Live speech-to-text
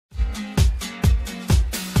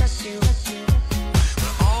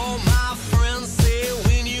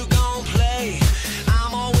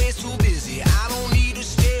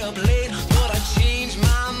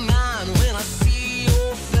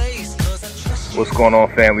What's going on,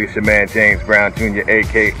 family? It's your man James Brown Jr.,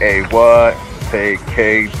 aka what?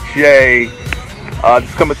 VACAY-J.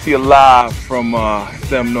 Just coming to you live from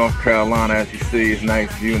Stem, North Carolina. As you see, it's a nice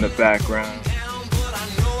view in the background.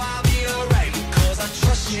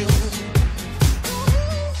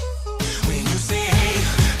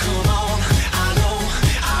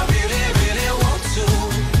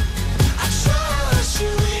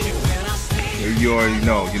 You already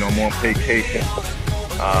know, I'm on vacation.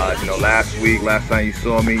 Last time you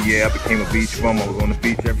saw me, I became a beach bum. I was on the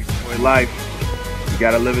beach every day of my life. You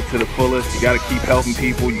gotta live it to the fullest. You gotta keep helping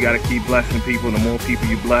people. You gotta keep blessing people. The more people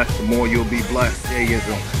you bless, the more you'll be blessed.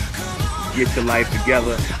 Jayism. Get your life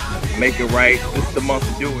together. Make it right. This is the month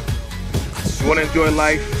to do it. If you wanna enjoy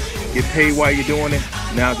life, get paid while you're doing it,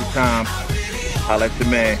 now's the time. Holla at your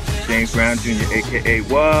man, James Brown Jr., aka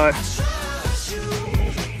what?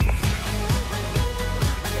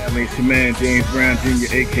 It's your man James Brown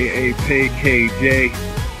Jr., aka VACAY-J.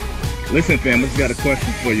 Listen, fam, I just got a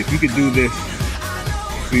question for you. If you could do this,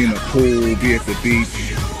 be in a pool, be at the beach,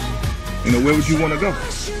 where would you want to go?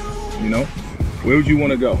 Where would you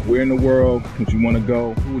want to go? Where in the world would you want to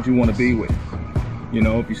go? Who would you want to be with?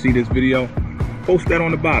 If you see this video, post that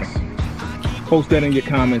on the bottom. Post that in your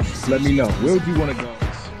comments. Let me know. Where would you want to go?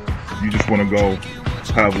 You just want to go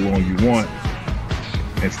however long you want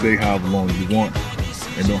and stay however long you want.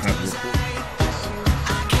 And don't have to report.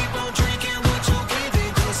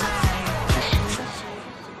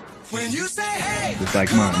 Just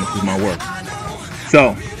like mine, this is my work.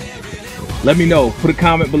 So, let me know. Put a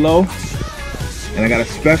comment below. And I got a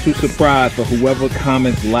special surprise for whoever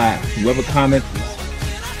comments last. Whoever comments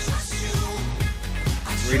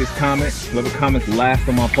greatest comment, whoever comments last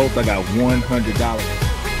on my post, I got $100.